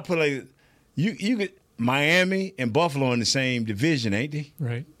 and I'll put like you could Miami and Buffalo in the same division, ain't they?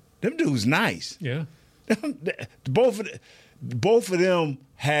 Right. Them dudes nice. Yeah. Both of them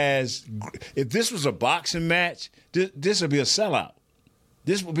has. If this was a boxing match, this would be a sellout.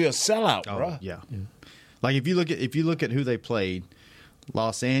 This would be a sellout, bro. Yeah. Like if you look at who they played,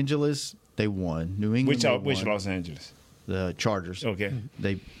 Los Angeles, they won. New England, which Los Angeles? The Chargers. Okay.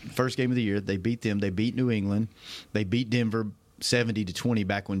 They first game of the year, they beat them. They beat New England. They beat Denver 70-20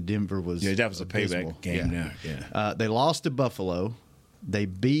 back when Denver was that was a payback game. Yeah. They lost to Buffalo. They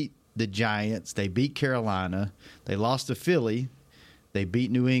beat the Giants. They beat Carolina. They lost to Philly. They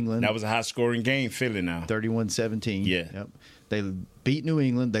beat New England. That was a high-scoring game, Philly now. 31-17. Yeah. Yep. They beat New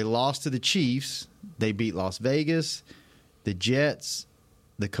England. They lost to the Chiefs. They beat Las Vegas, the Jets,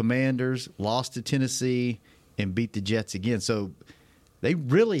 the Commanders, lost to Tennessee, and beat the Jets again. So they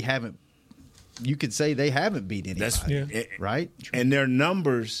really haven't – you could say they haven't beat anybody, right? And their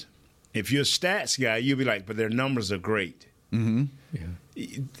numbers, if you're a stats guy, you'll be like, but their numbers are great. Mm-hmm. Yeah.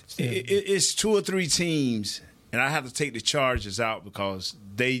 It's 2 or 3 teams, and I have to take the Chargers out because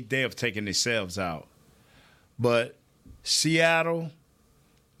they have taken themselves out. But Seattle,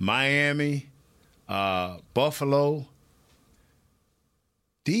 Miami, Buffalo,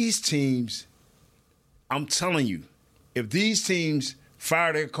 these teams, I'm telling you, if these teams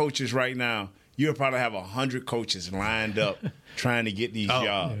fire their coaches right now, you'll probably have 100 coaches lined up trying to get these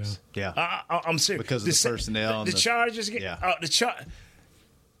jobs. Yeah. I'm serious. Because of the personnel. The Chargers get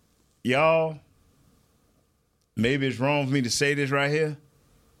y'all, maybe it's wrong for me to say this right here,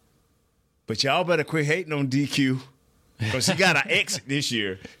 but y'all better quit hating on DQ because he got to exit this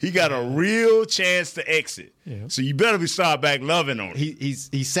year. He got a real chance to exit. Yeah. So you better start back loving on him. He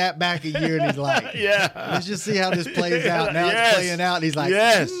sat back a year and he's like, let's just see how this plays out. Now it's playing out. And he's like,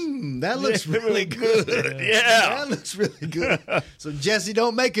 that looks really good. That looks really good. So, Jesse,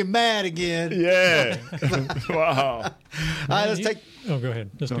 don't make him mad again. Yeah. Wow. All right, let's take. Oh, go ahead.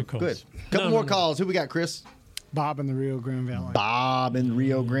 Let's do calls. Good. Couple more calls. Who we got, Chris? Bob in the Rio Grande Valley. Bob in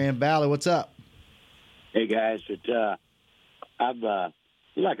Rio Grande Valley. What's up? Hey, guys. I've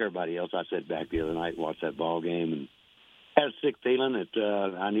like everybody else, I sat back the other night and watched that ball game and had a sick feeling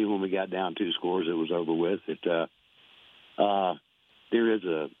that I knew when we got down 2 scores it was over with. There is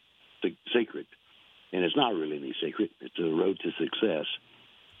a secret, and it's not really any secret. It's a road to success.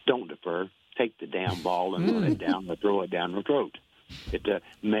 Don't defer. take the damn ball and run it down or throw it down the throat.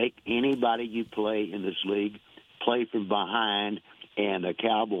 Make anybody you play in this league play from behind, and the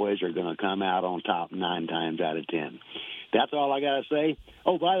Cowboys are going to come out on top 9 times out of 10. That's all I got to say.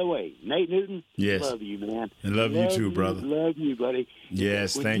 Oh, by the way, Nate Newton, yes. Love you, man. And love you too, brother. Love you, buddy.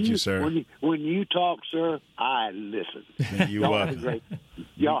 Yes, thank you, sir. When you talk, sir, I listen. You're welcome.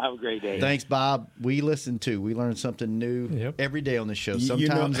 Y'all have a great day. Thanks, Bob. We listen too. We learn something new every day on the show.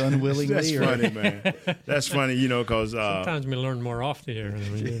 Sometimes unwillingly. That's funny, man. That's funny, because sometimes we learn more off the air.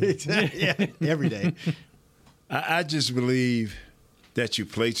 Yeah, every day. I just believe that you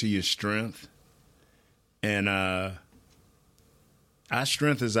play to your strength, and our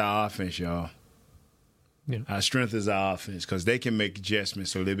strength is our offense, y'all. Yeah. Our strength is our offense because they can make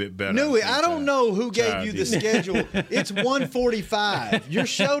adjustments a little bit better. Newey, I don't know who gave you the schedule. It's 1:45. Your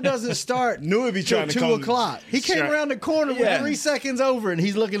show doesn't start Newey be trying to 2 o'clock. He came around the corner with 3 seconds over, and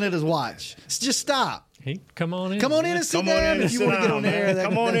he's looking at his watch. Just stop. Hey, come on in. Come on in and sit down if you want to get on the air.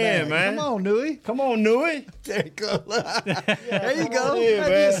 Come on in, man. Come on, Newey. Come on, Newey. There you go. There you go. Have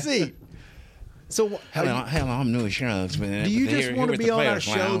your seat. So, hello, I'm Newey Shrubs, man. Do you just want to be on our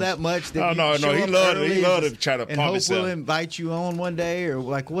show that much? That no. He loved to try to pump hope himself. we'll invite you on one day, or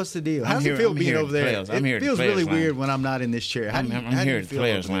what's the deal? How does it feel being over there? It feels really weird when I'm not in this chair. I'm here at the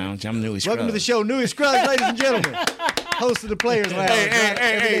Players Lounge. I'm Newey Scruggs. Welcome to the show, Newey Scruggs, ladies and gentlemen. Host of the Players Lounge.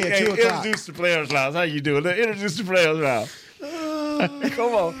 Every day at 2 o'clock. Introduce the Players Lounge. How you doing? Introduce the Players Lounge.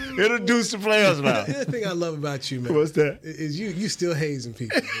 Come on, introduce the Players Lounge. The thing I love about you, man. What's that? Is you still hazing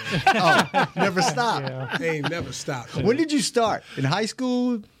people. Never stop. Hey, never stop. When did you start? In high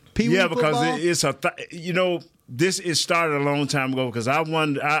school? Pee-wee football? Because it's this is started a long time ago. Because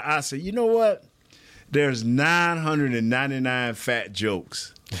I said, you know what? There's 999 fat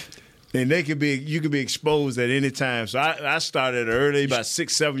jokes. And you could be exposed at any time. So I started early, about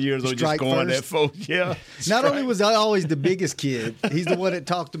 6, 7 years old, just going there, folks. Yeah. Not only was I always the biggest kid, he's the one that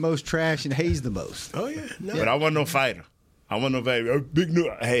talked the most trash and hazed the most. Oh, yeah. No. But I wasn't no fighter. Big new.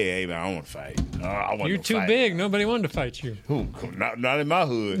 Hey, man, I don't want to fight. You're too big. Nobody wanted to fight you. Who? Not in my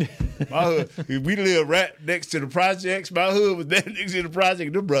hood. My hood. We live right next to the projects. My hood was there next to the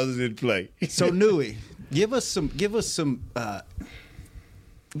project. The brothers didn't play. So, Newey, give us some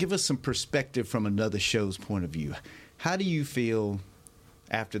perspective from another show's point of view. How do you feel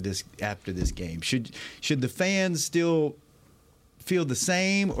after this game? Should the fans still feel the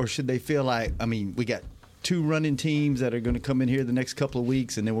same, or should they feel like, we got 2 running teams that are going to come in here the next couple of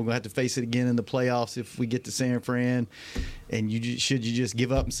weeks, and then we're going to have to face it again in the playoffs if we get to San Fran, and should you just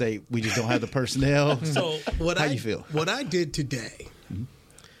give up and say we just don't have the personnel? So how you feel? What I did today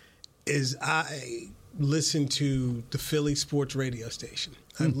is I listened to the Philly sports radio station.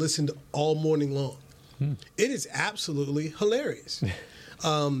 I've listened all morning long. It is absolutely hilarious.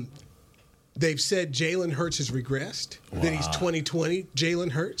 They've said Jalen Hurts has regressed, that he's 2020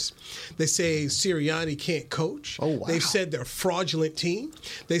 Jalen Hurts. They say Sirianni can't coach. Oh, wow. They've said they're a fraudulent team.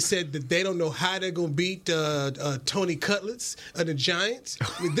 They said that they don't know how they're going to beat Tony Cutlets and the Giants.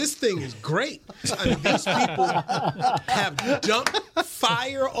 This thing is great. These people have dumped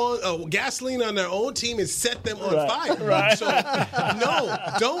fire on gasoline on their own team and set them on fire. Right. So, no,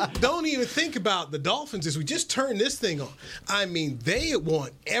 don't even think about the Dolphins as we just turn this thing on. They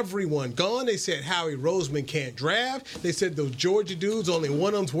want everyone gone. They said Howie Roseman can't draft. They said those Georgia dudes, only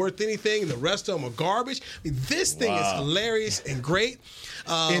one of them's worth anything, and the rest of them are garbage. This thing is hilarious and great.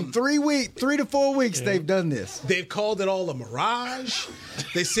 In 3 to 4 weeks, they've done this. They've called it all a mirage.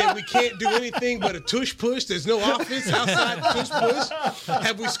 They said we can't do anything but a tush push. There's no offense outside the tush push.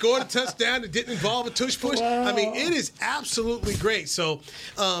 Have we scored a touchdown that didn't involve a tush push? It is absolutely great. So,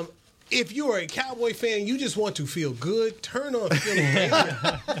 if you are a Cowboy fan, you just want to feel good, turn on Philly radio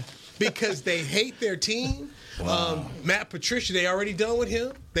because they hate their team. Matt Patricia, they already done with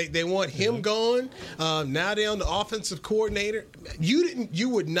him. They want him gone. Now they're on the offensive coordinator. You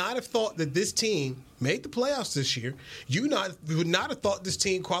would not have thought that this team made the playoffs this year. You would not have thought this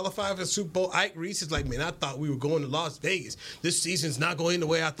team qualified for the Super Bowl. Ike Reese is like, man, I thought we were going to Las Vegas. This season's not going the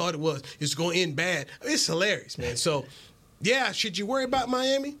way I thought it was. It's going to end bad. It's hilarious, man. So, yeah, should you worry about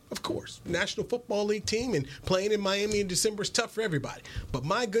Miami? Of course. National Football League team, and playing in Miami in December is tough for everybody. But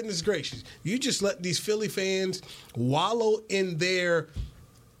my goodness gracious, you just let these Philly fans wallow in their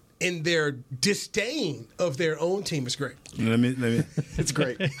disdain of their own team. It's great. Let me. It's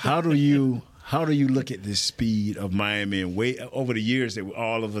great. How do you look at the speed of Miami and over the years that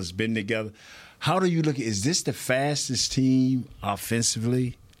all of us been together? How do you look at, is this the fastest team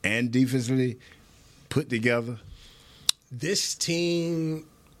offensively and defensively put together? This team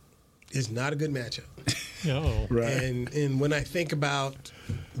is not a good matchup. No. Right. And when I think about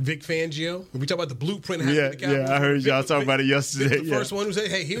Vic Fangio, when we talk about the blueprint, having the Cowboys, I heard y'all talking about it yesterday. Vic's the first one who said,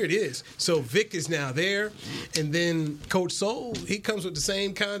 "Hey, here it is." So Vic is now there, and then Coach Soul, he comes with the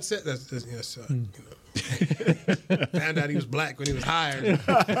same concept. Found out he was black when he was hired.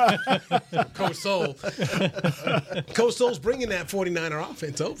 Coach Soul. Coach Soul's bringing that 49er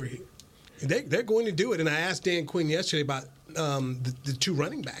offense over here. They're going to do it. And I asked Dan Quinn yesterday about the two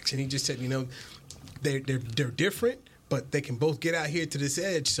running backs, and he just said, they're different, but they can both get out here to this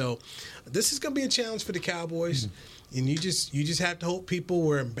edge. So this is going to be a challenge for the Cowboys. And you just have to hope people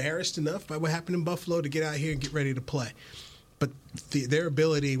were embarrassed enough by what happened in Buffalo to get out here and get ready to play. But their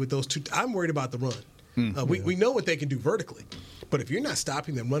ability with those two, I'm worried about the run. We know what they can do vertically, but if you're not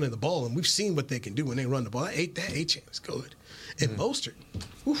stopping them running the ball, and we've seen what they can do when they run the ball, that A-chain is good. And Mostert,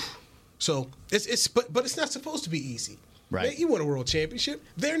 so but it's not supposed to be easy. Right? You won a world championship.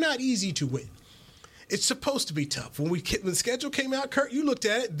 They're not easy to win. It's supposed to be tough. When the schedule came out, Kurt, you looked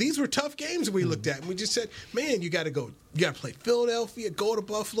at it. These were tough games that we looked at, and we just said, man, you got to go. You got to play Philadelphia, go to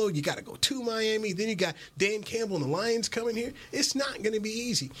Buffalo. You got to go to Miami. Then you got Dan Campbell and the Lions coming here. It's not going to be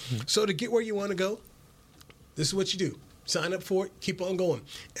easy. So to get where you want to go, this is what you do. Sign up for it. Keep on going.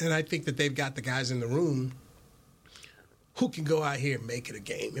 And I think that they've got the guys in the room who can go out here and make it a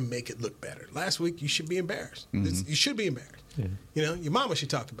game and make it look better. Last week, you should be embarrassed. You should be embarrassed. Yeah. Your mama should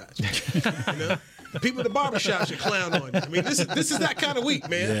talk about you. The people at the barbershop should clown on you. I mean, this is that kind of week,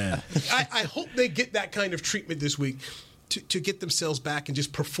 man. Yeah. I hope they get that kind of treatment this week to get themselves back and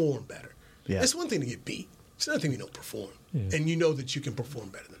just perform better. Yeah. It's one thing to get beat. It's another thing you don't perform. Yeah. And you know that you can perform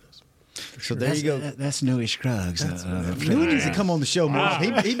better than us. So there you go. That's Newy Scruggs. Newy needs to come on the show more.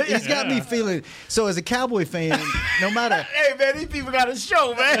 He's got me feeling. So as a Cowboy fan, no matter. Hey, man, these people got a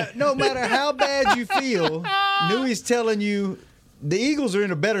show, man. No matter how bad you feel, Newy's telling you the Eagles are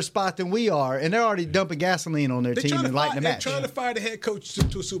in a better spot than we are, and they're already dumping gasoline on their team and lighting the match. They're trying to fire the head coach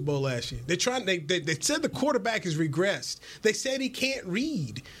to a Super Bowl last year. They said the quarterback has regressed. They said he can't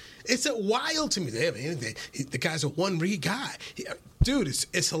read. It's wild to me. The guy's a one-read guy. Dude,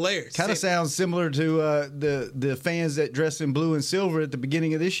 it's hilarious. Kind of sounds similar to the fans that dress in blue and silver at the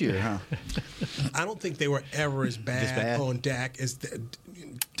beginning of this year, huh? I don't think they were ever as bad on Dak as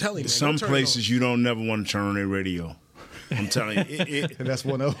tell him. Some places you don't never want to turn on their radio. I'm telling you. That's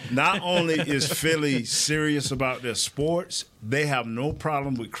 1-0. Not only is Philly serious about their sports, they have no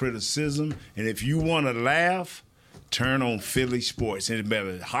problem with criticism. And if you want to laugh, turn on Philly sports. And it's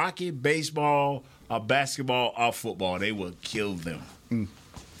better hockey, baseball, or basketball, or football. They will kill them.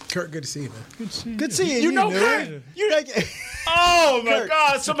 Kurt, good to see you, man. Good seeing you. You know Kurt. Oh, my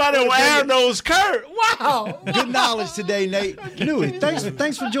God. Somebody will air those Kurt. Wow. Good knowledge today, Nate. Newy,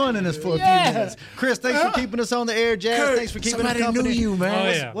 thanks for joining us for a few minutes. Chris, thanks for keeping us on the air. Jazz, Kurt, thanks for keeping us company. Somebody knew you,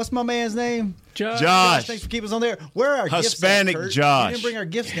 man. What's my man's name? Josh. Thanks for keeping us on there. Where are our Hispanic gifts at, Kurt? Josh. We didn't bring our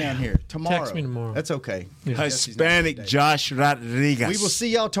gifts down here tomorrow. Text me tomorrow. That's okay. Yeah. Hispanic Josh Rodriguez. We will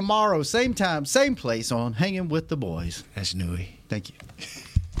see y'all tomorrow, same time, same place on Hanging with the Boys. That's Newy. Thank you.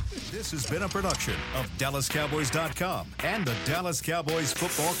 This has been a production of DallasCowboys.com and the Dallas Cowboys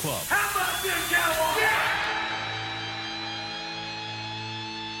Football Club. How about this, Cowboys? Yeah!